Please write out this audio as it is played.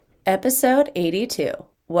Episode 82,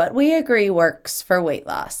 What We Agree Works for Weight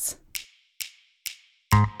Loss.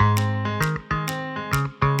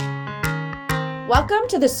 Welcome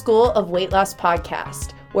to the School of Weight Loss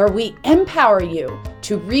podcast, where we empower you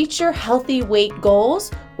to reach your healthy weight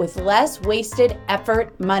goals with less wasted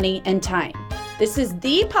effort, money, and time. This is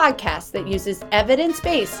the podcast that uses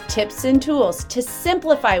evidence-based tips and tools to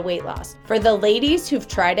simplify weight loss for the ladies who've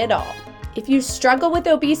tried it all. If you struggle with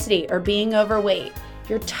obesity or being overweight,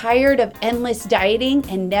 you're tired of endless dieting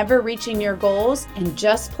and never reaching your goals, and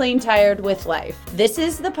just plain tired with life, this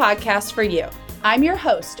is the podcast for you. I'm your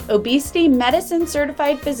host, obesity medicine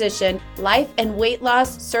certified physician, life and weight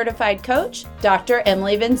loss certified coach, Dr.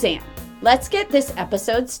 Emily Van Zandt. Let's get this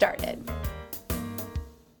episode started.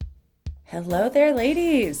 Hello there,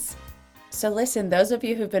 ladies. So listen, those of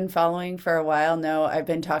you who've been following for a while know I've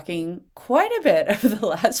been talking quite a bit over the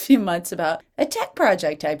last few months about a tech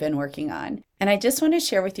project I've been working on. And I just want to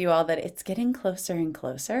share with you all that it's getting closer and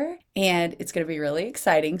closer, and it's going to be really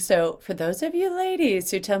exciting. So for those of you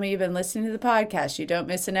ladies who tell me you've been listening to the podcast, you don't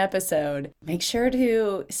miss an episode, make sure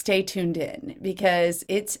to stay tuned in because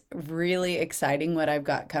it's really exciting what I've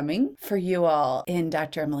got coming for you all in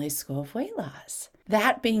Dr. Emily's School of Weight Loss.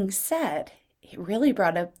 That being said, it really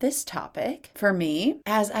brought up this topic for me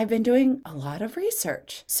as I've been doing a lot of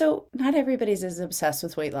research. So not everybody's as obsessed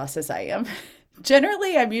with weight loss as I am.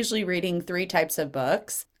 Generally, I'm usually reading 3 types of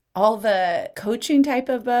books. All the coaching type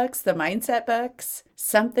of books, the mindset books,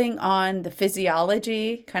 something on the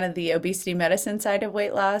physiology, kind of the obesity medicine side of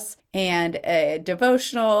weight loss, and a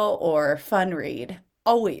devotional or fun read.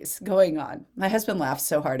 Always going on. My husband laughs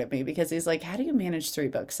so hard at me because he's like, how do you manage 3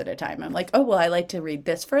 books at a time? I'm like, oh, well, I like to read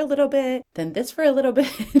this for a little bit, then this for a little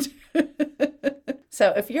bit.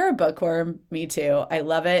 So if you're a bookworm, me too. I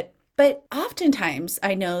love it. But oftentimes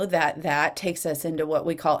I know that takes us into what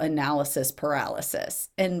we call analysis paralysis.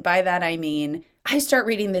 And by that, I mean, I start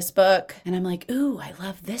reading this book and I'm like, ooh, I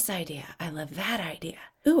love this idea. I love that idea.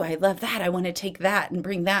 Ooh, I love that. I want to take that and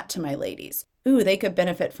bring that to my ladies. Ooh, they could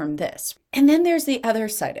benefit from this. And then there's the other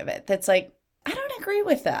side of it that's like, I don't agree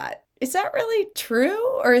with that. Is that really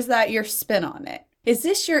true? Or is that your spin on it? Is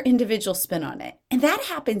this your individual spin on it? And that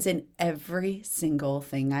happens in every single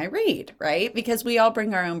thing I read, right? Because we all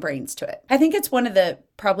bring our own brains to it. I think it's one of the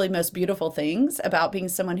probably most beautiful things about being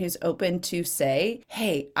someone who's open to say,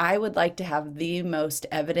 hey, I would like to have the most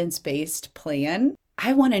evidence-based plan.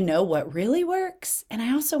 I want to know what really works. And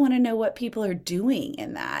I also want to know what people are doing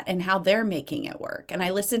in that and how they're making it work. And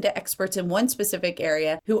I listen to experts in one specific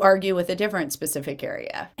area who argue with a different specific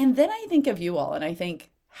area. And then I think of you all and I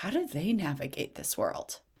think, how do they navigate this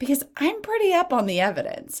world? Because I'm pretty up on the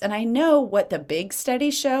evidence and I know what the big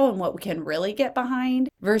studies show and what we can really get behind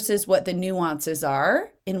versus what the nuances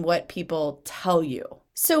are in what people tell you.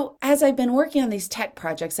 So as I've been working on these tech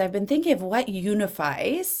projects, I've been thinking of what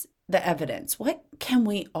unifies the evidence. What can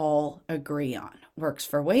we all agree on works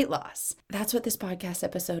for weight loss? That's what this podcast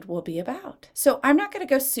episode will be about. So I'm not going to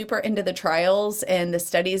go super into the trials and the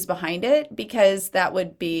studies behind it because that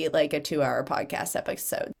would be like a 2-hour podcast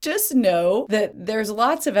episode. Just know that there's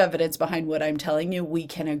lots of evidence behind what I'm telling you we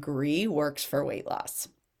can agree works for weight loss.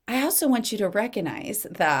 I also want you to recognize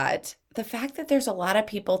that the fact that there's a lot of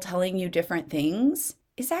people telling you different things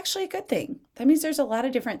is actually a good thing. That means there's a lot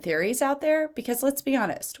of different theories out there because let's be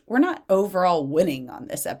honest, we're not overall winning on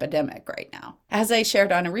this epidemic right now. As I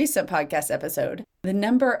shared on a recent podcast episode, the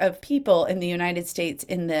number of people in the United States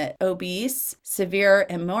in the obese, severe,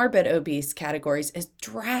 and morbid obese categories is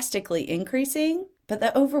drastically increasing, but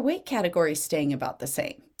the overweight category is staying about the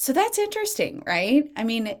same. So that's interesting, right? I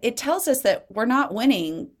mean, it tells us that we're not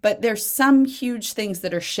winning, but there's some huge things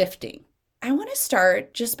that are shifting. I want to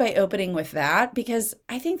start just by opening with that because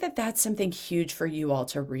I think that that's something huge for you all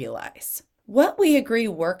to realize. What we agree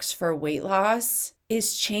works for weight loss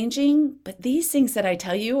is changing, but these things that I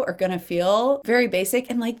tell you are going to feel very basic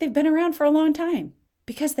and like they've been around for a long time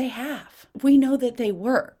because they have. We know that they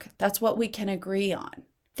work. That's what we can agree on.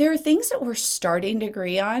 There are things that we're starting to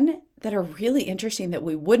agree on that are really interesting that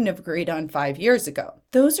we wouldn't have agreed on 5 years ago.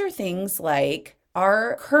 Those are things like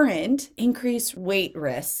our current increased weight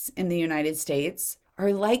risks in the United States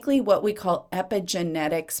are likely what we call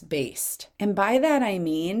epigenetics based. And by that, I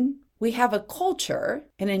mean, we have a culture,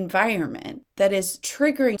 an environment that is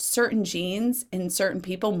triggering certain genes in certain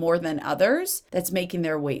people more than others that's making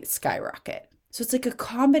their weight skyrocket. So it's like a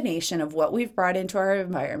combination of what we've brought into our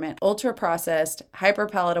environment, ultra processed, hyper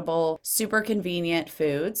palatable, super convenient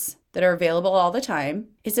foods that are available all the time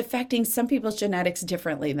is affecting some people's genetics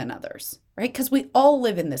differently than others, right? Because we all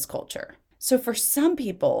live in this culture. So for some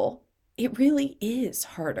people, it really is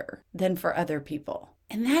harder than for other people.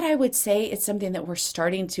 And that, I would say, is something that we're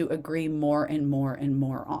starting to agree more and more and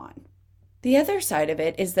more on. The other side of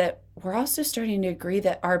it is that we're also starting to agree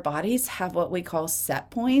that our bodies have what we call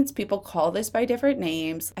set points. People call this by different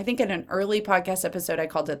names. I think in an early podcast episode, I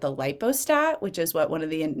called it the lipostat, which is what one of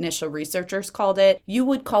the initial researchers called it. You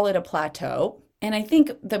would call it a plateau. And I think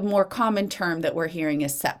the more common term that we're hearing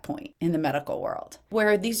is set point in the medical world,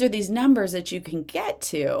 where these are these numbers that you can get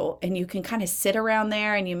to and you can kind of sit around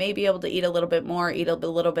there, and you may be able to eat a little bit more, eat a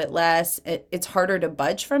little bit less. It's harder to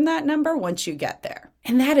budge from that number once you get there.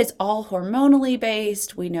 And that is all hormonally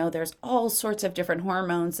based. We know there's all sorts of different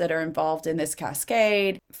hormones that are involved in this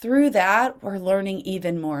cascade. Through that, we're learning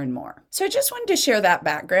even more and more. So I just wanted to share that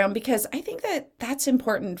background because I think that that's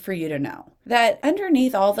important for you to know. That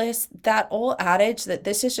underneath all this, that old adage that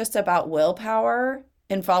this is just about willpower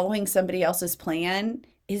and following somebody else's plan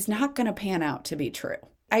is not going to pan out to be true.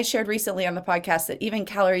 I shared recently on the podcast that even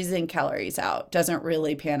calories in, calories out doesn't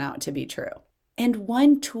really pan out to be true. And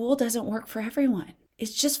one tool doesn't work for everyone.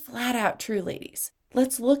 It's just flat out true, ladies.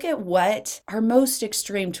 Let's look at what our most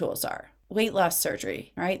extreme tools are. Weight loss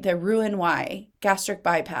surgery, right? The Roux-en-Y, gastric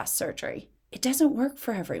bypass surgery. It doesn't work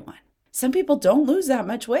for everyone. Some people don't lose that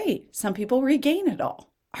much weight. Some people regain it all.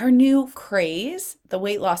 Our new craze, the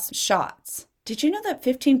weight loss shots. Did you know that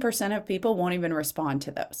 15% of people won't even respond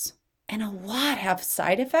to those? And a lot have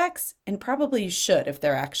side effects, and probably you should if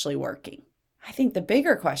they're actually working. I think the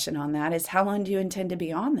bigger question on that is, how long do you intend to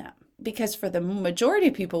be on them? Because for the majority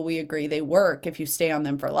of people, we agree they work if you stay on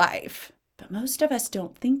them for life. But most of us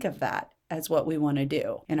don't think of that as what we want to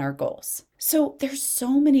do in our goals. So there's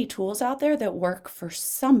so many tools out there that work for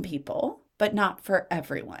some people, but not for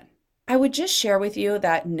everyone. I would just share with you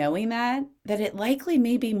that knowing that it likely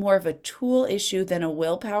may be more of a tool issue than a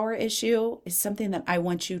willpower issue is something that I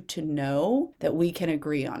want you to know that we can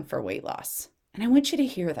agree on for weight loss. And I want you to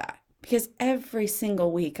hear that because every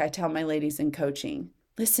single week I tell my ladies in coaching,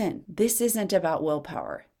 listen, this isn't about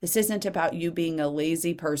willpower. This isn't about you being a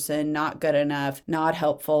lazy person, not good enough, not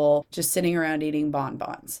helpful, just sitting around eating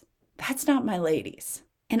bonbons. That's not my ladies.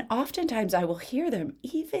 And oftentimes I will hear them,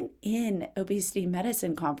 even in obesity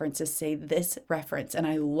medicine conferences, say this reference, and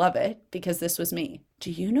I love it because this was me. Do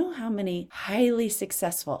you know how many highly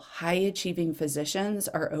successful, high-achieving physicians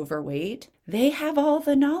are overweight? They have all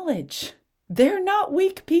the knowledge. They're not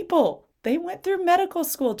weak people. They went through medical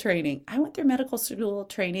school training. I went through medical school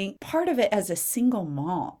training, part of it as a single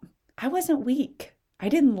mom. I wasn't weak. I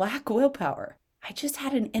didn't lack willpower. I just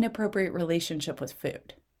had an inappropriate relationship with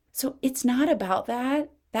food. So it's not about that.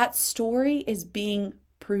 That story is being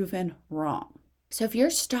proven wrong. So if you're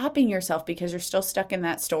stopping yourself because you're still stuck in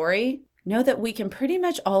that story, know that we can pretty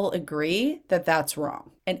much all agree that that's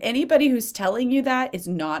wrong. And anybody who's telling you that is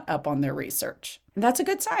not up on their research. And that's a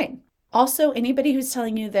good sign. Also, anybody who's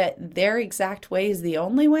telling you that their exact way is the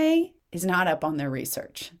only way is not up on their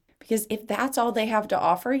research. Because if that's all they have to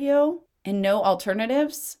offer you and no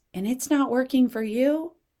alternatives, and it's not working for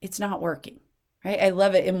you, it's not working. Right? I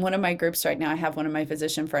love it. In one of my groups right now, I have one of my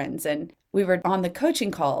physician friends, and we were on the coaching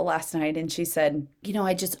call last night, and she said,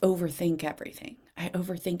 I just overthink everything. I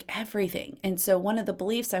overthink everything. And so one of the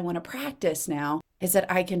beliefs I want to practice now is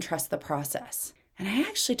that I can trust the process. And I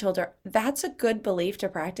actually told her, that's a good belief to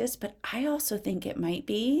practice, but I also think it might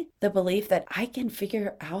be the belief that I can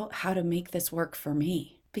figure out how to make this work for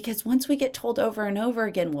me. Because once we get told over and over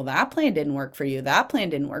again, well, that plan didn't work for you, that plan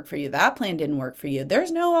didn't work for you, that plan didn't work for you,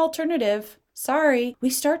 there's no alternative. Sorry,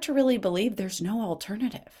 we start to really believe there's no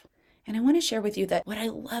alternative. And I want to share with you that what I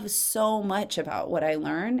love so much about what I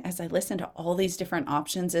learn as I listen to all these different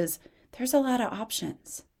options is there's a lot of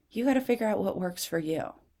options. You got to figure out what works for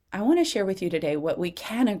you. I want to share with you today what we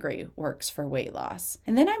can agree works for weight loss.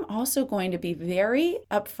 And then I'm also going to be very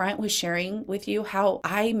upfront with sharing with you how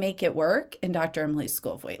I make it work in Dr. Emily's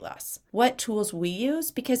School of Weight Loss. What tools we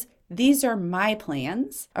use, because these are my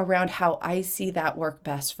plans around how I see that work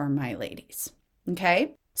best for my ladies.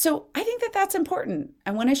 Okay? So I think that that's important.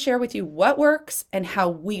 I want to share with you what works and how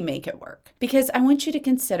we make it work, because I want you to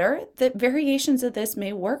consider that variations of this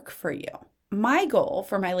may work for you. My goal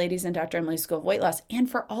for my ladies in Dr. Emily's School of Weight Loss, and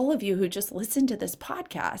for all of you who just listen to this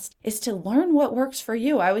podcast, is to learn what works for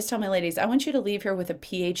you. I always tell my ladies, I want you to leave here with a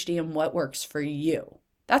PhD in what works for you.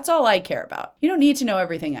 That's all I care about. You don't need to know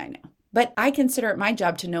everything I know, but I consider it my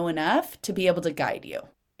job to know enough to be able to guide you.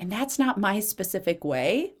 And that's not my specific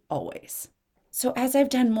way always. So as I've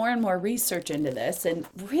done more and more research into this and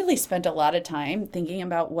really spent a lot of time thinking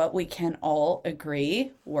about what we can all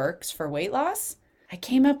agree works for weight loss, I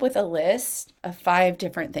came up with a list of 5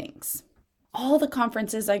 different things. All the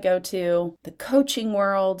conferences I go to, the coaching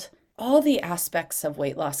world, all the aspects of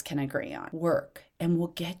weight loss can agree on, work, and will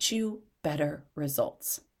get you better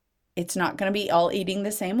results. It's not going to be all eating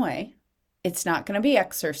the same way. It's not going to be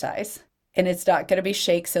exercise. And it's not going to be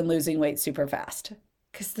shakes and losing weight super fast,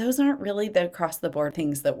 because those aren't really the across the board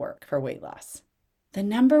things that work for weight loss. The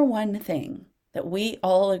number one thing that we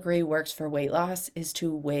all agree works for weight loss is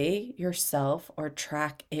to weigh yourself or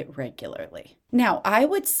track it regularly. Now, I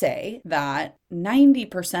would say that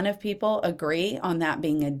 90% of people agree on that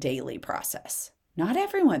being a daily process. Not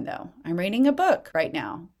everyone, though. I'm reading a book right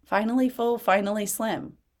now, Finally Full, Finally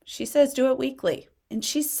Slim. She says do it weekly, and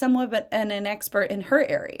she's somewhat of an expert in her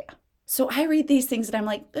area. So I read these things and I'm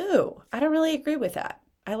like, ooh, I don't really agree with that.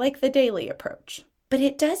 I like the daily approach. But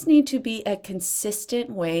it does need to be a consistent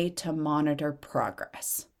way to monitor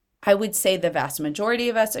progress. I would say the vast majority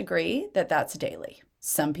of us agree that that's daily.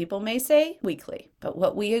 Some people may say weekly, but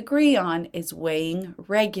what we agree on is weighing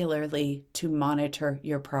regularly to monitor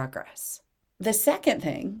your progress. The second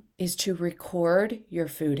thing is to record your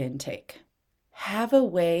food intake. Have a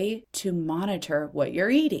way to monitor what you're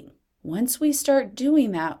eating. Once we start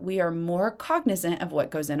doing that, we are more cognizant of what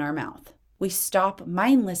goes in our mouth. We stop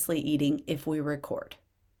mindlessly eating if we record,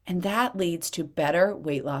 and that leads to better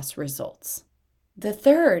weight loss results. The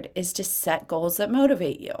third is to set goals that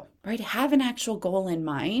motivate you, right? Have an actual goal in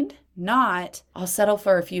mind, not I'll settle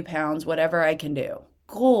for a few pounds, whatever I can do.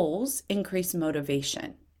 Goals increase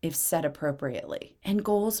motivation if set appropriately, and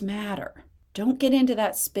goals matter. Don't get into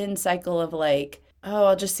that spin cycle of like, oh,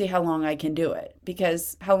 I'll just see how long I can do it,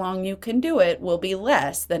 because how long you can do it will be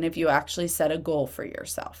less than if you actually set a goal for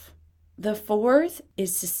yourself. The fourth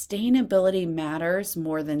is sustainability matters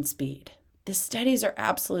more than speed. The studies are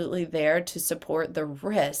absolutely there to support the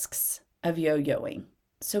risks of yo-yoing.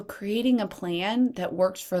 So creating a plan that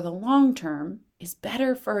works for the long term is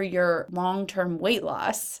better for your long-term weight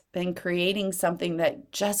loss than creating something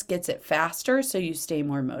that just gets it faster so you stay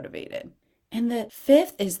more motivated. And the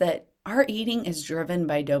fifth is that our eating is driven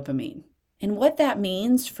by dopamine. And what that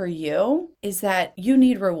means for you is that you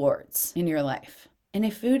need rewards in your life. And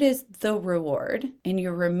if food is the reward and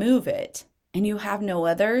you remove it and you have no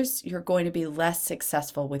others, you're going to be less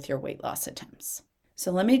successful with your weight loss attempts.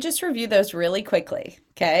 So let me just review those really quickly,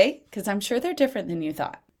 okay? Because I'm sure they're different than you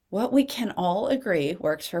thought. What we can all agree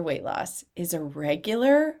works for weight loss is a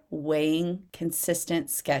regular, weighing, consistent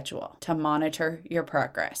schedule to monitor your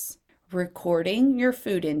progress. Recording your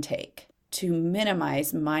food intake to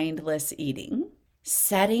minimize mindless eating,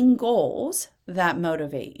 setting goals that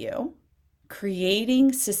motivate you,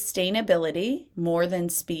 creating sustainability more than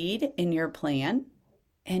speed in your plan,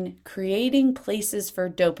 and creating places for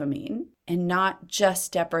dopamine and not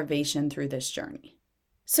just deprivation through this journey.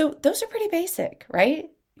 So those are pretty basic, right?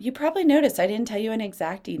 You probably noticed I didn't tell you an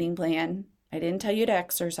exact eating plan. I didn't tell you to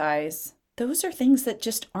exercise. Those are things that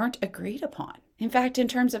just aren't agreed upon. In fact, in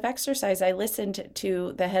terms of exercise, I listened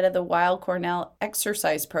to the head of the Weill Cornell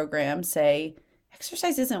exercise program say,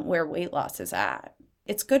 exercise isn't where weight loss is at.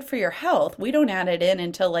 It's good for your health. We don't add it in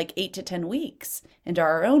until like 8 to 10 weeks into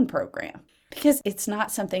our own program because it's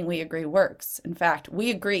not something we agree works. In fact, we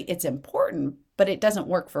agree it's important, but it doesn't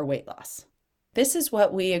work for weight loss. This is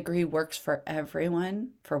what we agree works for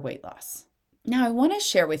everyone for weight loss. Now, I want to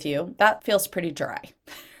share with you, that feels pretty dry.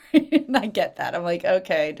 And I get that. I'm like,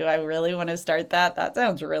 okay, do I really want to start that? That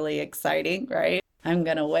sounds really exciting, right? I'm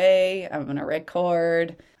going to weigh, I'm going to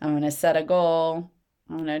record, I'm going to set a goal,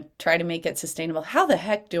 I'm going to try to make it sustainable. How the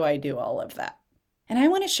heck do I do all of that? And I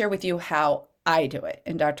want to share with you how I do it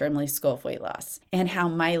in Dr. Emily's School of Weight Loss and how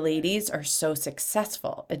my ladies are so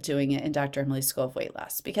successful at doing it in Dr. Emily's School of Weight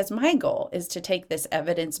Loss. Because my goal is to take this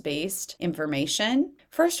evidence-based information,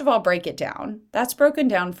 first of all, break it down. That's broken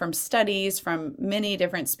down from studies, from many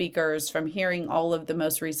different speakers, from hearing all of the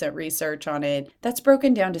most recent research on it. That's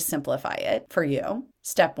broken down to simplify it for you,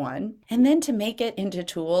 step one, and then to make it into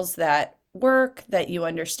tools that work, that you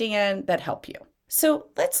understand, that help you. So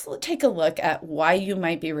let's take a look at why you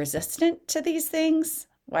might be resistant to these things,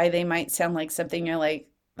 why they might sound like something you're like,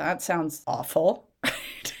 that sounds awful.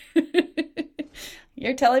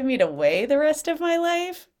 You're telling me to weigh the rest of my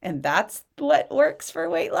life? And that's what works for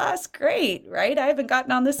weight loss? Great, right? I haven't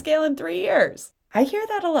gotten on the scale in 3 years. I hear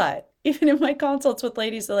that a lot. Even in my consults with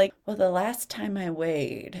ladies, they're like, well, the last time I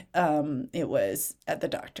weighed, it was at the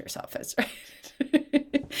doctor's office, right?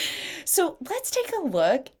 So let's take a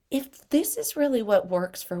look. If this is really what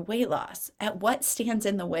works for weight loss, at what stands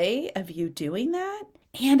in the way of you doing that?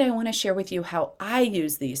 And I want to share with you how I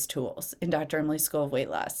use these tools in Dr. Emily's School of Weight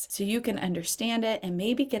Loss so you can understand it and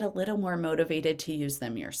maybe get a little more motivated to use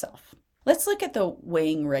them yourself. Let's look at the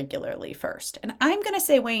weighing regularly first. And I'm going to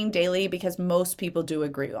say weighing daily because most people do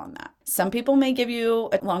agree on that. Some people may give you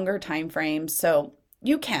a longer time frame. So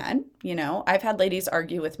You can, I've had ladies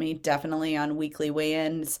argue with me definitely on weekly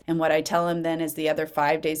weigh-ins. And what I tell them then is the other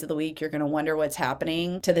 5 days of the week, you're going to wonder what's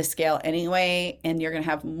happening to the scale anyway. And you're going to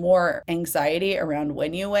have more anxiety around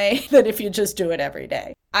when you weigh than if you just do it every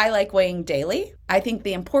day. I like weighing daily. I think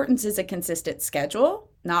the importance is a consistent schedule,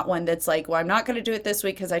 not one that's like, well, I'm not going to do it this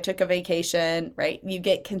week because I took a vacation, right? You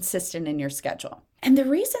get consistent in your schedule. And the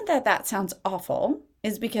reason that sounds awful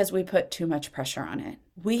is because we put too much pressure on it.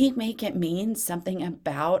 We make it mean something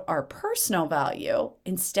about our personal value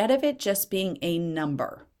instead of it just being a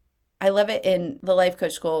number. I love it in the Life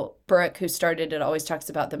Coach School. Brooke, who started it, always talks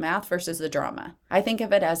about the math versus the drama. I think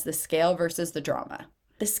of it as the scale versus the drama.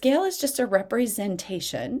 The scale is just a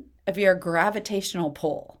representation of your gravitational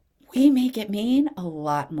pull. We make it mean a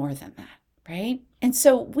lot more than that, right? And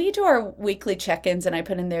so we do our weekly check-ins, and I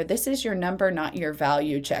put in there, this is your number, not your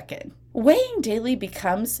value check-in. Weighing daily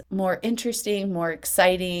becomes more interesting, more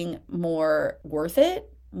exciting, more worth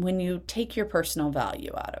it when you take your personal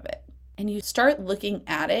value out of it. And you start looking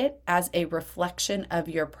at it as a reflection of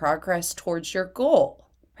your progress towards your goal,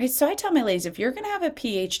 right? So I tell my ladies, if you're going to have a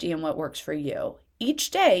PhD in what works for you,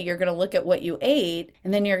 each day you're going to look at what you ate,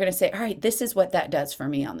 and then you're going to say, all right, this is what that does for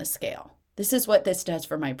me on the scale. This is what this does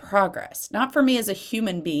for my progress, not for me as a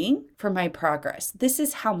human being, for my progress. This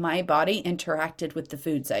is how my body interacted with the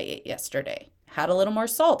foods I ate yesterday. Had a little more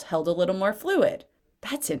salt, held a little more fluid.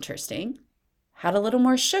 That's interesting. Had a little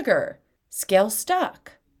more sugar, scale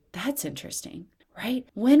stuck. That's interesting, right?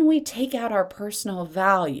 When we take out our personal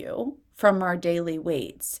value from our daily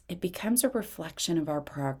weights, it becomes a reflection of our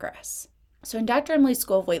progress. So in Dr. Emily's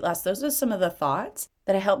School of Weight Loss, those are some of the thoughts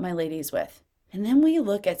that I help my ladies with. And then we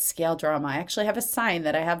look at scale drama. I actually have a sign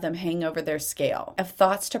that I have them hang over their scale of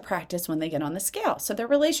thoughts to practice when they get on the scale. So their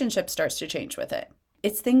relationship starts to change with it.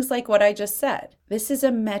 It's things like what I just said. This is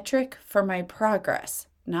a metric for my progress,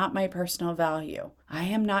 not my personal value. I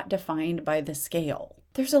am not defined by the scale.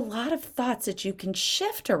 There's a lot of thoughts that you can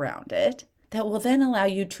shift around it that will then allow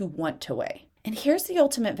you to want to weigh. And here's the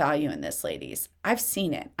ultimate value in this, ladies. I've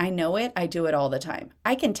seen it. I know it. I do it all the time.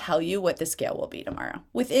 I can tell you what the scale will be tomorrow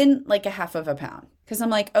within like a half of a pound. Because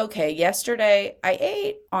I'm like, okay, yesterday I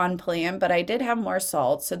ate on plan, but I did have more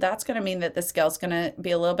salt. So that's going to mean that the scale's going to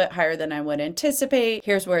be a little bit higher than I would anticipate.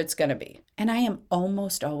 Here's where it's going to be. And I am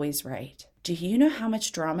almost always right. Do you know how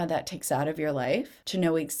much drama that takes out of your life to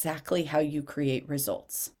know exactly how you create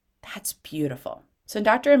results? That's beautiful. So in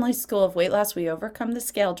Dr. Emily's School of Weight Loss, we overcome the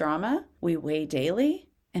scale drama, we weigh daily,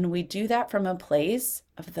 and we do that from a place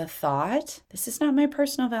of the thought, this is not my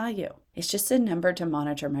personal value. It's just a number to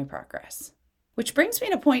monitor my progress. Which brings me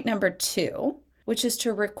to point number 2, which is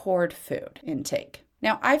to record food intake.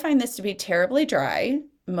 Now, I find this to be terribly dry.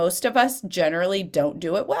 Most of us generally don't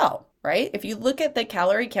do it well, right? If you look at the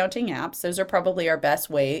calorie counting apps, those are probably our best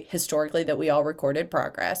way historically that we all recorded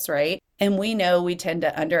progress, right? And we know we tend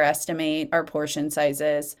to underestimate our portion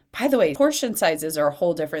sizes. By the way, portion sizes are a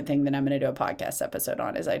whole different thing than I'm going to do a podcast episode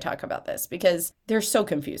on as I talk about this because they're so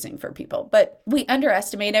confusing for people. But we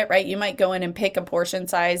underestimate it, right? You might go in and pick a portion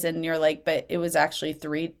size and you're like, but it was actually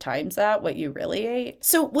 3 times that what you really ate.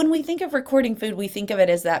 So when we think of recording food, we think of it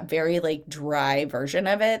as that very like dry version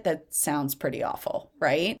of it that sounds pretty awful,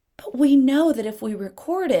 right? But we know that if we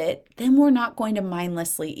record it, then we're not going to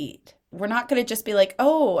mindlessly eat. We're not going to just be like,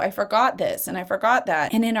 oh, I forgot this and I forgot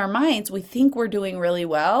that. And in our minds, we think we're doing really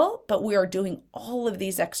well, but we are doing all of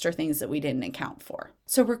these extra things that we didn't account for.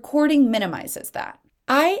 So recording minimizes that.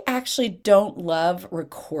 I actually don't love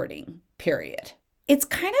recording, period. It's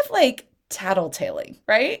kind of like tattletaling,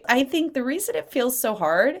 right? I think the reason it feels so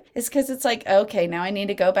hard is because it's like, okay, now I need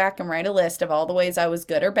to go back and write a list of all the ways I was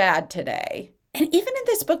good or bad today. And even in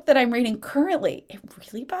this book that I'm reading currently, it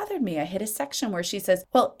really bothered me. I hit a section where she says,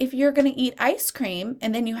 well, if you're going to eat ice cream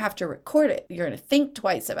and then you have to record it, you're going to think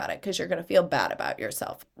twice about it because you're going to feel bad about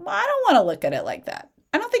yourself. Well, I don't want to look at it like that.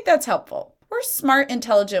 I don't think that's helpful. We're smart,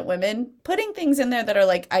 intelligent women. Putting things in there that are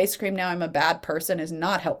like ice cream, now I'm a bad person is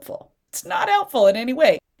not helpful. It's not helpful in any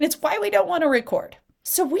way. And it's why we don't want to record.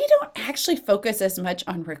 So we don't actually focus as much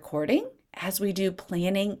on recording as we do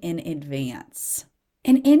planning in advance.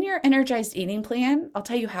 And in your energized eating plan, I'll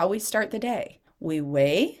tell you how we start the day. We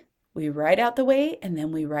weigh, we write out the weight, and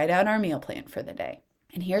then we write out our meal plan for the day.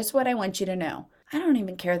 And here's what I want you to know. I don't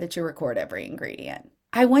even care that you record every ingredient.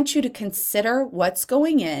 I want you to consider what's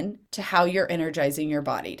going in to how you're energizing your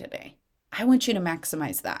body today. I want you to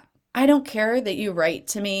maximize that. I don't care that you write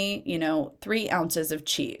to me, 3 ounces of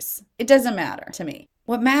cheese. It doesn't matter to me.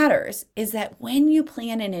 What matters is that when you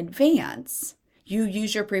plan in advance, you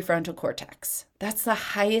use your prefrontal cortex. That's the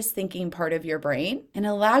highest thinking part of your brain and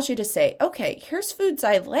allows you to say, okay, here's foods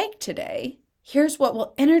I like today, Here's what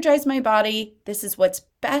will energize my body. This is what's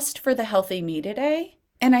best for the healthy me today.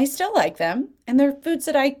 And I still like them, and they're foods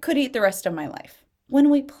that I could eat the rest of my life. When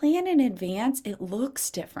we plan in advance, it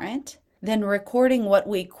looks different than recording what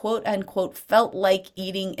we quote unquote felt like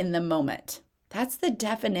eating in the moment. That's the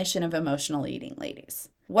definition of emotional eating, ladies.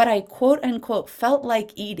 What I quote unquote felt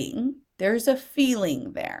like eating, there's a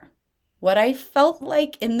feeling there. What I felt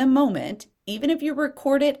like in the moment, even if you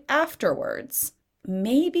record it afterwards,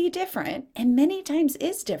 may be different, and many times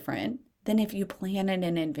is different than if you plan it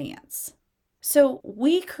in advance. So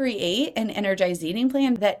we create an energized eating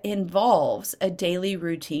plan that involves a daily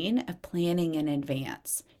routine of planning in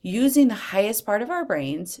advance, using the highest part of our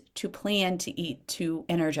brains to plan to eat to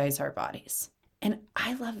energize our bodies. And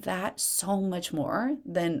I love that so much more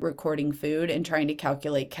than recording food and trying to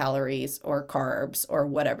calculate calories or carbs or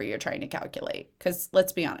whatever you're trying to calculate. Because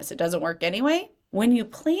let's be honest, it doesn't work anyway. When you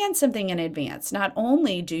plan something in advance, not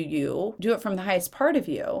only do you do it from the highest part of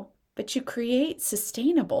you, but you create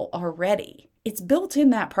sustainable already. It's built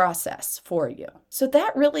in that process for you. So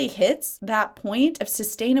that really hits that point of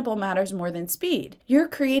sustainable matters more than speed. You're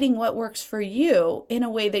creating what works for you in a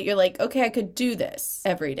way that you're like, okay, I could do this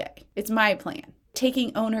every day. It's my plan.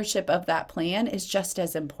 Taking ownership of that plan is just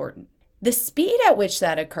as important. The speed at which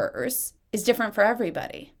that occurs is different for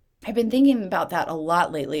everybody. I've been thinking about that a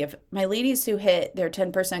lot lately. Of my ladies who hit their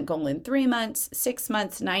 10% goal in 3 months, 6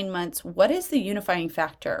 months, 9 months, what is the unifying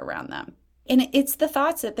factor around them? And it's the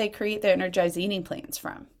thoughts that they create their energized eating plans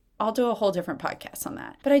from. I'll do a whole different podcast on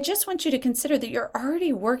that. But I just want you to consider that you're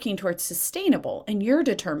already working towards sustainable, and you're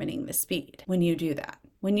determining the speed when you do that,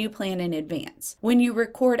 when you plan in advance. When you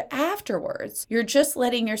record afterwards, you're just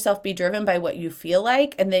letting yourself be driven by what you feel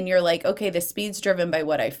like, and then you're like, okay, the speed's driven by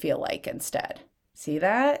what I feel like instead. See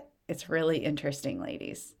that? It's really interesting,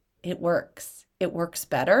 ladies. It works. It works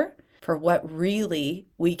better for what really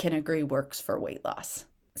we can agree works for weight loss.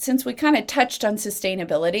 Since we kind of touched on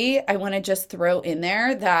sustainability, I want to just throw in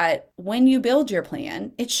there that when you build your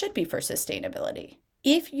plan, it should be for sustainability.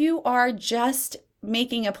 If you are just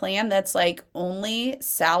making a plan that's like only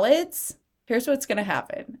salads, here's what's going to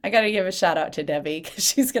happen. I got to give a shout out to Debbie because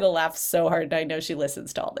she's going to laugh so hard. I know she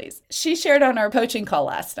listens to all these. She shared on our coaching call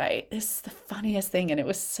last night. This is the funniest thing, and it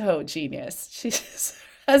was so genius. She just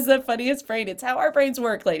has the funniest brain. It's how our brains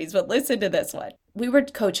work, ladies, but listen to this one. We were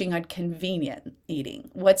coaching on convenient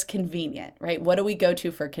eating. What's convenient, right? What do we go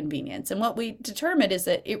to for convenience? And what we determined is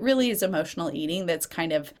that it really is emotional eating that's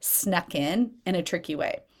kind of snuck in a tricky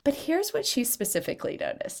way. But here's what she specifically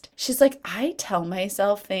noticed. She's like, I tell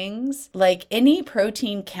myself things like any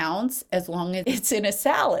protein counts as long as it's in a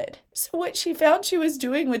salad. So what she found she was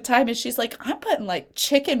doing with time is she's like, I'm putting like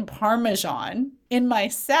chicken parmesan in my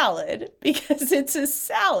salad because it's a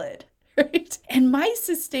salad, right? And my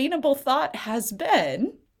sustainable thought has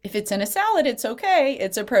been, if it's in a salad, it's okay.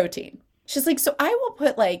 It's a protein. She's like, so I will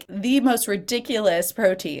put like the most ridiculous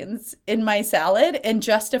proteins in my salad and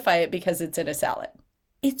justify it because it's in a salad.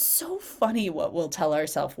 It's so funny what we'll tell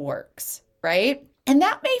ourselves works, right? And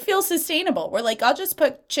that may feel sustainable. We're like, I'll just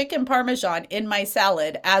put chicken parmesan in my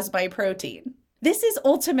salad as my protein. This is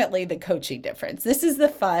ultimately the coaching difference. This is the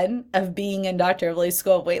fun of being in Dr. Emily's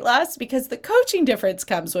School of Weight Loss, because the coaching difference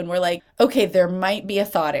comes when we're like, okay, there might be a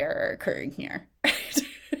thought error occurring here.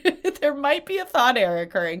 There might be a thought error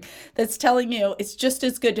occurring that's telling you it's just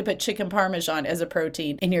as good to put chicken parmesan as a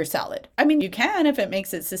protein in your salad. I mean, you can if it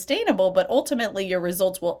makes it sustainable, but ultimately your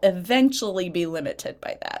results will eventually be limited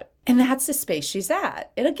by that. And that's the space she's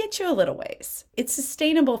at. It'll get you a little ways. It's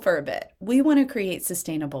sustainable for a bit. We want to create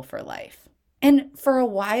sustainable for life. And for a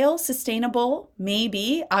while, sustainable,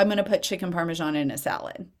 maybe I'm going to put chicken parmesan in a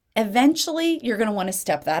salad. Eventually, you're going to want to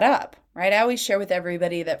step that up, right? I always share with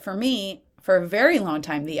everybody that for me, for a very long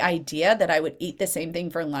time, the idea that I would eat the same thing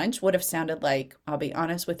for lunch would have sounded like, I'll be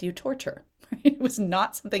honest with you, torture. It was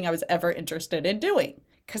not something I was ever interested in doing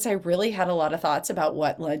because I really had a lot of thoughts about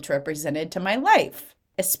what lunch represented to my life,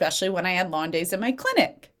 especially when I had long days in my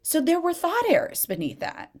clinic. So there were thought errors beneath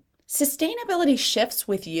that. Sustainability shifts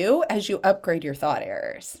with you as you upgrade your thought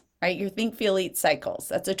errors, right? Your think, feel, eat cycles.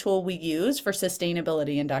 That's a tool we use for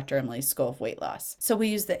sustainability in Dr. Emily's School of Weight Loss. So we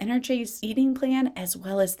use the energized eating plan as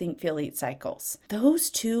well as think, feel, eat cycles. Those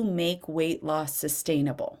two make weight loss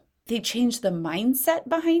sustainable. They change the mindset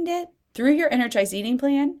behind it. Through your energized eating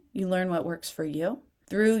plan, you learn what works for you.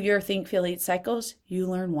 Through your think, feel, eat cycles, you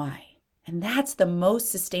learn why. And that's the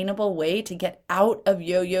most sustainable way to get out of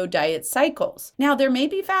yo-yo diet cycles. Now, there may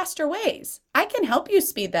be faster ways. I can help you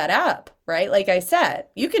speed that up, right? Like I said,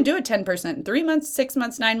 you can do it 10% in 3 months, 6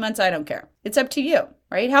 months, 9 months. I don't care. It's up to you,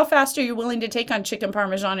 right? How fast are you willing to take on chicken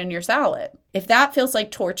parmesan in your salad? If that feels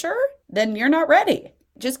like torture, then you're not ready.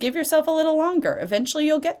 Just give yourself a little longer. Eventually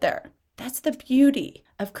you'll get there. That's the beauty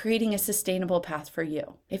of creating a sustainable path for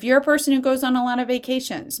you. If you're a person who goes on a lot of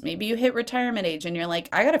vacations, maybe you hit retirement age and you're like,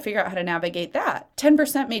 I got to figure out how to navigate that.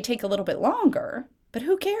 10% may take a little bit longer, but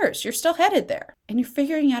who cares? You're still headed there and you're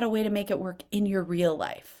figuring out a way to make it work in your real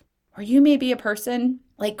life. Or you may be a person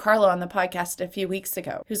like Carla on the podcast a few weeks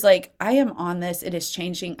ago, who's like, I am on this. It is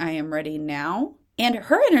changing. I am ready now. And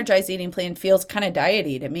her energized eating plan feels kind of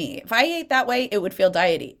diety to me. If I ate that way, it would feel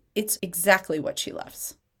diety. It's exactly what she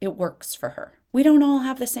loves. It works for her. We don't all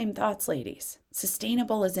have the same thoughts, ladies.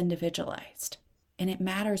 Sustainable is individualized, and it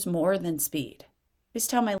matters more than speed. I just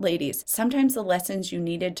tell my ladies, sometimes the lessons you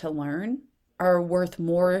needed to learn are worth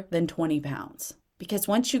more than 20 pounds. Because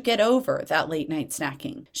once you get over that late night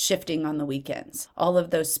snacking, shifting on the weekends, all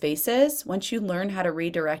of those spaces, once you learn how to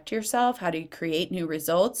redirect yourself, how to create new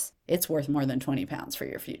results, it's worth more than 20 pounds for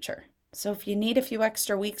your future. So if you need a few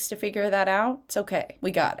extra weeks to figure that out, it's okay.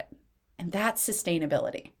 We got it. And that's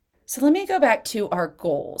sustainability. So let me go back to our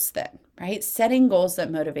goals then, right? Setting goals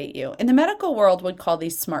that motivate you. In the medical world, would call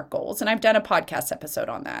these SMART goals. And I've done a podcast episode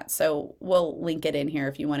on that. So we'll link it in here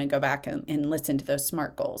if you want to go back and listen to those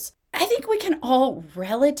SMART goals. I think we can all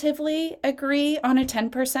relatively agree on a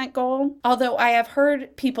 10% goal, although I have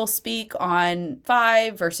heard people speak on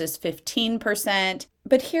 5 versus 15%.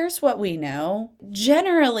 But here's what we know.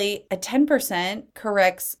 Generally, a 10%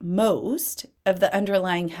 corrects most of the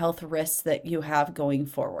underlying health risks that you have going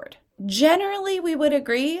forward. Generally, we would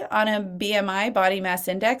agree on a BMI, body mass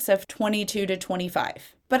index, of 22 to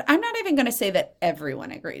 25. But I'm not even going to say that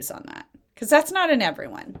everyone agrees on that, because that's not in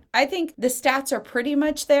everyone. I think the stats are pretty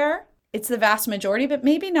much there. It's the vast majority, but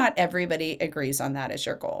maybe not everybody agrees on that as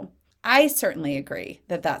your goal. I certainly agree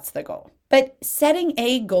that that's the goal. But setting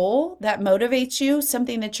a goal that motivates you,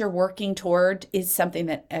 something that you're working toward, is something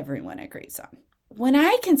that everyone agrees on. When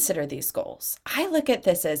I consider these goals, I look at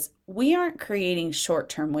this as we aren't creating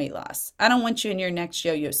short-term weight loss. I don't want you in your next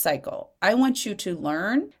yo-yo cycle. I want you to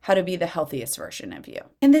learn how to be the healthiest version of you.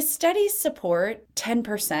 And the studies support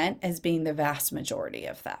 10% as being the vast majority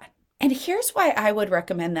of that. And here's why I would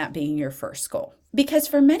recommend that being your first goal. Because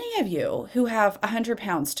for many of you who have 100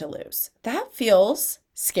 pounds to lose, that feels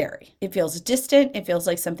scary. It feels distant. It feels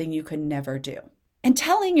like something you could never do. And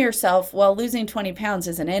telling yourself, well, losing 20 pounds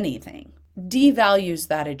isn't anything, devalues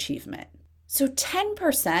that achievement. So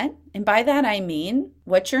 10%, and by that I mean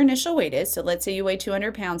what your initial weight is. So let's say you weigh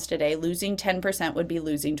 200 pounds today, losing 10% would be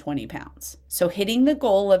losing 20 pounds. So hitting the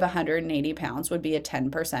goal of 180 pounds would be a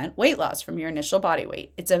 10% weight loss from your initial body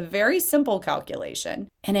weight. It's a very simple calculation,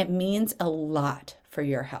 and it means a lot for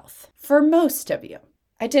your health, for most of you.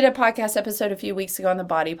 I did a podcast episode a few weeks ago on the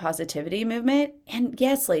body positivity movement. And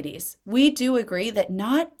yes, ladies, we do agree that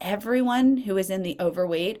not everyone who is in the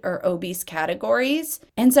overweight or obese categories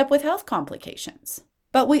ends up with health complications.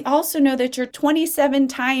 But we also know that you're 27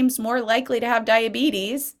 times more likely to have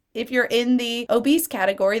diabetes if you're in the obese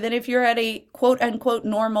category than if you're at a quote unquote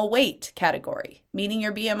normal weight category, meaning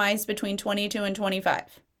your BMI is between 22 and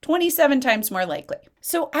 25. 27 times more likely.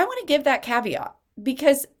 So I want to give that caveat,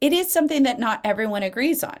 because it is something that not everyone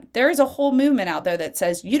agrees on. There is a whole movement out there that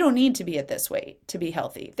says you don't need to be at this weight to be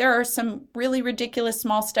healthy. There are some really ridiculous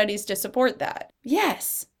small studies to support that.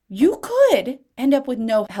 Yes, you could end up with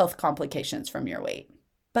no health complications from your weight.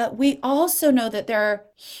 But we also know that there are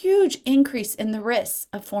huge increase in the risks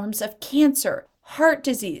of forms of cancer, heart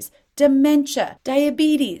disease, dementia,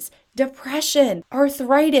 diabetes, depression,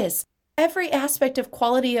 arthritis, every aspect of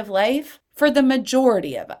quality of life for the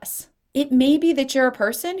majority of us. It may be that you're a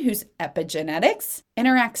person whose epigenetics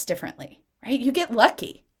interacts differently, right? You get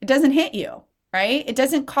lucky. It doesn't hit you, right? It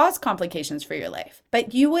doesn't cause complications for your life,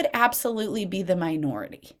 but you would absolutely be the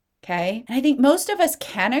minority, okay? And I think most of us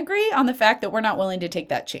can agree on the fact that we're not willing to take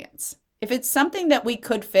that chance. If it's something that we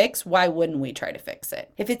could fix, why wouldn't we try to fix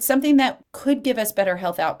it? If it's something that could give us better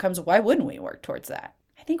health outcomes, why wouldn't we work towards that?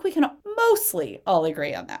 I think we can mostly all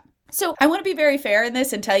agree on that. So I want to be very fair in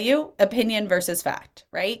this and tell you opinion versus fact,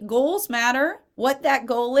 right? Goals matter. What that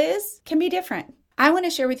goal is can be different. I want to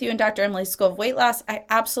share with you in Dr. Emily's School of Weight Loss, I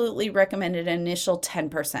absolutely recommended an initial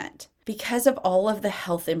 10% because of all of the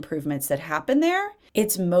health improvements that happen there.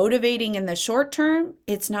 It's motivating in the short term.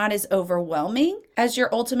 It's not as overwhelming as your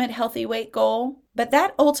ultimate healthy weight goal, but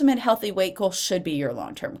that ultimate healthy weight goal should be your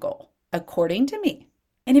long-term goal, according to me.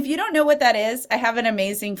 And if you don't know what that is, I have an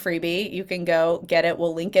amazing freebie. You can go get it.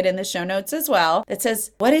 We'll link it in the show notes as well. That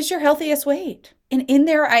says, what is your healthiest weight? And in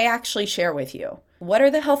there, I actually share with you, what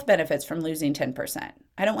are the health benefits from losing 10%?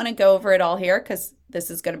 I don't want to go over it all here because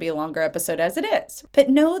this is going to be a longer episode as it is. But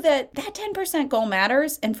know that that 10% goal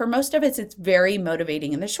matters. And for most of us, it's very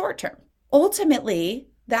motivating in the short term. Ultimately,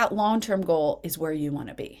 that long-term goal is where you want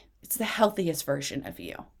to be. It's the healthiest version of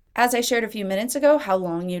you. As I shared a few minutes ago, how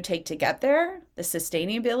long you take to get there, the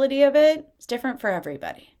sustainability of it is different for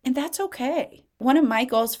everybody. And that's okay. One of my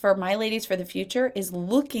goals for my ladies for the future is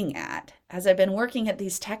looking at, as I've been working at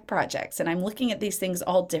these tech projects and I'm looking at these things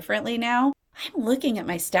all differently now, I'm looking at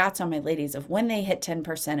my stats on my ladies of when they hit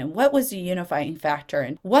 10% and what was the unifying factor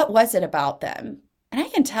and what was it about them. And I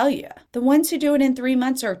can tell you, the ones who do it in 3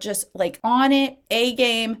 months are just like on it, A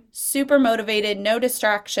game, super motivated, no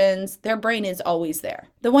distractions. Their brain is always there.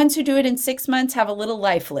 The ones who do it in 6 months have a little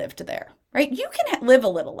life lived there, right? You can live a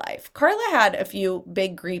little life. Carla had a few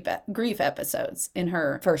big grief episodes in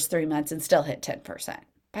her first 3 months and still hit 10%.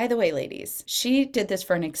 By the way, ladies, she did this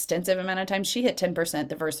for an extensive amount of time. She hit 10%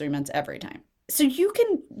 the first 3 months every time. So you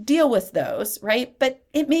can deal with those, right? But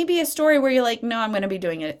it may be a story where you're like, no, I'm going to be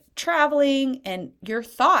doing it traveling. And your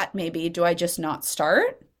thought may be, do I just not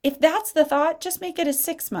start? If that's the thought, just make it a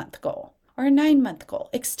 6-month goal or a 9-month goal.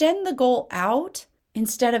 Extend the goal out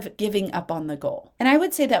instead of giving up on the goal. And I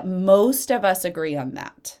would say that most of us agree on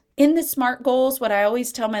that. In the SMART goals, what I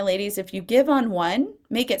always tell my ladies, if you give on one,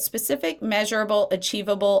 make it specific, measurable,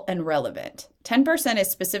 achievable, and relevant. 10%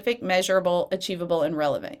 is specific, measurable, achievable, and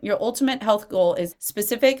relevant. Your ultimate health goal is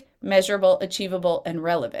specific, measurable, achievable, and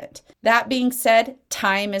relevant. That being said,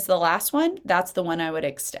 time is the last one. That's the one I would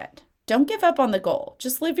extend. Don't give up on the goal.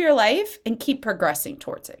 Just live your life and keep progressing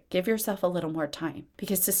towards it. Give yourself a little more time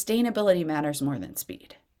because sustainability matters more than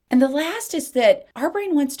speed. And the last is that our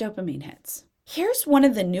brain wants dopamine hits. Here's one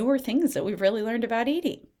of the newer things that we've really learned about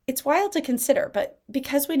eating. It's wild to consider, but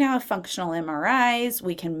because we now have functional MRIs,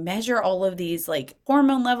 we can measure all of these like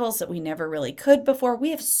hormone levels that we never really could before.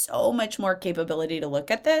 We have so much more capability to look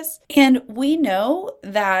at this. And we know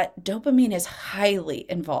that dopamine is highly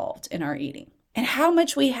involved in our eating. And how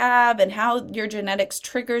much we have and how your genetics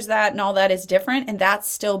triggers that and all that is different, and that's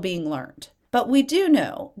still being learned. But we do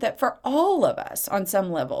know that for all of us on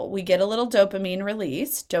some level, we get a little dopamine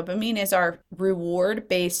release. Dopamine is our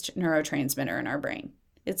reward-based neurotransmitter in our brain.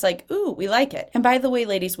 It's like, ooh, we like it. And by the way,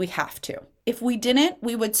 ladies, we have to. If we didn't,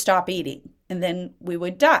 we would stop eating and then we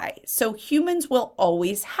would die. So humans will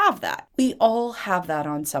always have that. We all have that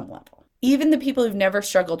on some level. Even the people who've never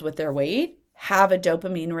struggled with their weight have a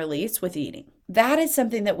dopamine release with eating. That is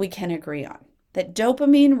something that we can agree on, that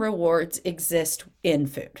dopamine rewards exist in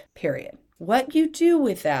food, period. What you do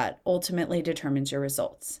with that ultimately determines your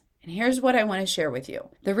results. And here's what I want to share with you.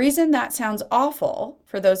 The reason that sounds awful,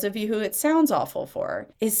 for those of you who it sounds awful for,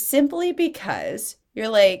 is simply because you're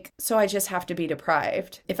like, so I just have to be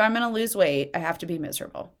deprived. If I'm going to lose weight, I have to be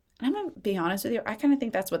miserable. And I'm going to be honest with you, I kind of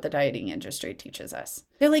think that's what the dieting industry teaches us.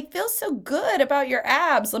 They're like, feel so good about your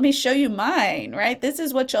abs. Let me show you mine, right? This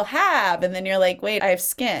is what you'll have. And then you're like, wait, I have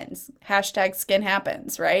skin. Hashtag skin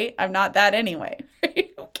happens, right? I'm not that anyway.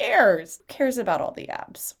 Who cares? Who cares about all the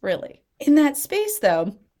abs, really? In that space,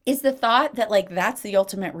 though, is the thought that like that's the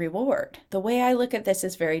ultimate reward. The way I look at this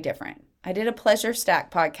is very different. I did a Pleasure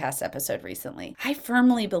Stack podcast episode recently. I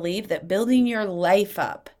firmly believe that building your life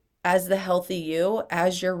up as the healthy you,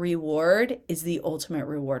 as your reward, is the ultimate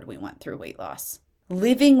reward we want through weight loss.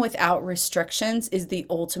 Living without restrictions is the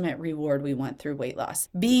ultimate reward we want through weight loss.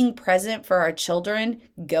 Being present for our children,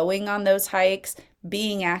 going on those hikes,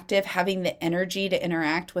 being active, having the energy to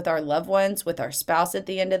interact with our loved ones, with our spouse at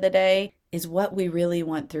the end of the day, is what we really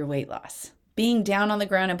want through weight loss. Being down on the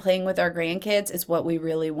ground and playing with our grandkids is what we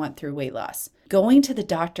really want through weight loss. Going to the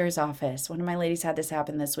doctor's office, one of my ladies had this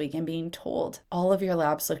happen this week, and being told all of your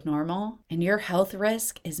labs look normal and your health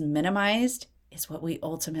risk is minimized is what we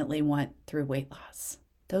ultimately want through weight loss.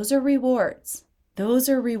 Those are rewards. Those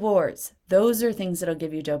are rewards. Those are things that'll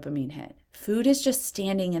give you dopamine hit. Food is just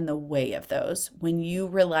standing in the way of those when you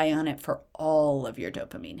rely on it for all of your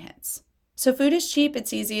dopamine hits. So food is cheap,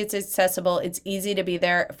 it's easy, it's accessible, it's easy to be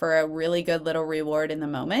there for a really good little reward in the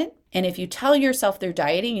moment. And if you tell yourself through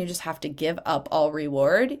dieting, you just have to give up all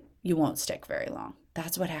reward, you won't stick very long.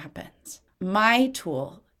 That's what happens. My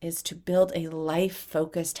tool is to build a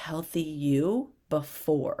life-focused, healthy you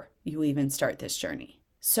before you even start this journey.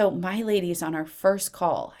 So my ladies, on our first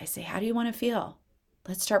call, I say, how do you want to feel?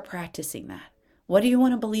 Let's start practicing that. What do you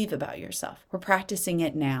want to believe about yourself? We're practicing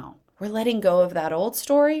it now. We're letting go of that old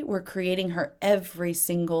story. We're creating her every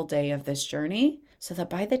single day of this journey so that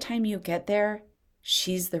by the time you get there,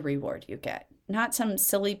 she's the reward you get. Not some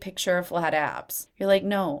silly picture of flat abs. You're like,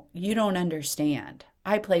 no, you don't understand.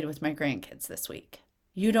 I played with my grandkids this week.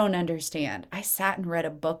 You don't understand. I sat and read a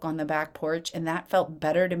book on the back porch and that felt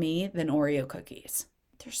better to me than Oreo cookies.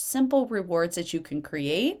 There's simple rewards that you can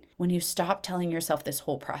create when you stop telling yourself this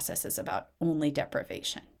whole process is about only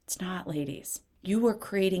deprivation. It's not, ladies. You are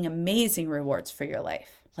creating amazing rewards for your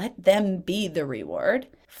life. Let them be the reward.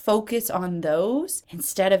 Focus on those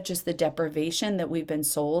instead of just the deprivation that we've been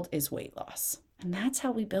sold is weight loss. And that's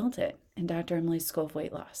how we build it in Dr. Emily's School of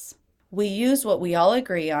Weight Loss. We use what we all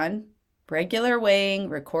agree on: regular weighing,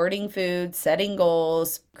 recording food, setting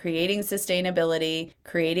goals, creating sustainability,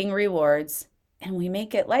 creating rewards, and we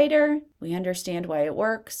make it lighter. We understand why it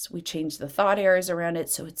works. We change the thought errors around it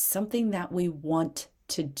so it's something that we want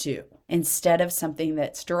to do instead of something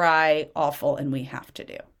that's dry, awful, and we have to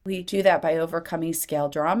do. We do that by overcoming scale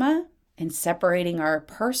drama and separating our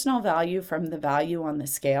personal value from the value on the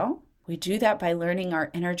scale. We do that by learning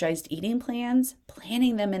our energized eating plans,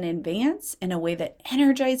 planning them in advance in a way that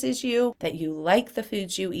energizes you, that you like the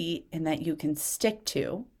foods you eat, and that you can stick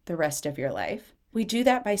to the rest of your life. We do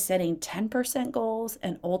that by setting 10% goals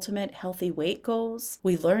and ultimate healthy weight goals.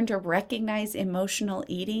 We learn to recognize emotional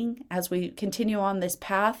eating as we continue on this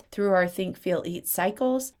path through our think, feel, eat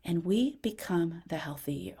cycles, and we become the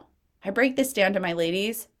healthy you. I break this down to my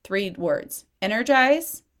ladies, 3 words: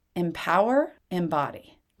 energize, empower,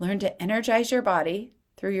 embody. Learn to energize your body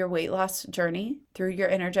through your weight loss journey, through your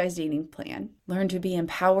energized eating plan. Learn to be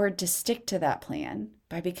empowered to stick to that plan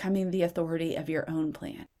by becoming the authority of your own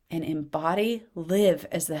plan. And embody, live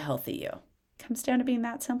as the healthy you. It comes down to being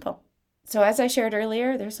that simple. So as I shared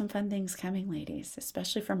earlier, there's some fun things coming, ladies,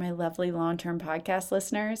 especially for my lovely long-term podcast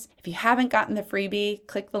listeners. If you haven't gotten the freebie,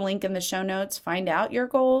 click the link in the show notes, find out your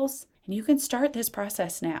goals, and you can start this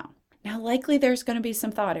process now. Now, likely there's going to be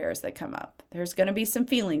some thought errors that come up. There's going to be some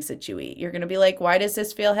feelings that you eat. You're going to be like, why does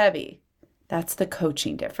this feel heavy? That's the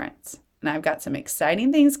coaching difference. And I've got some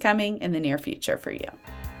exciting things coming in the near future for you.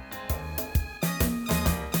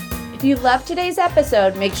 If you loved today's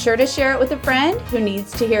episode, make sure to share it with a friend who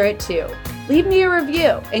needs to hear it too. Leave me a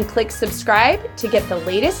review and click subscribe to get the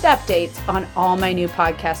latest updates on all my new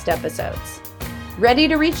podcast episodes. Ready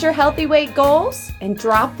to reach your healthy weight goals and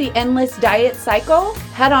drop the endless diet cycle?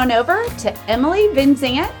 Head on over to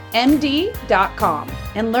emilyvinzantmd.com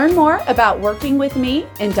and learn more about working with me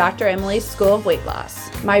in Dr. Emily's School of Weight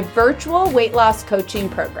Loss, my virtual weight loss coaching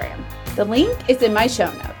program. The link is in my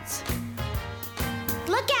show notes.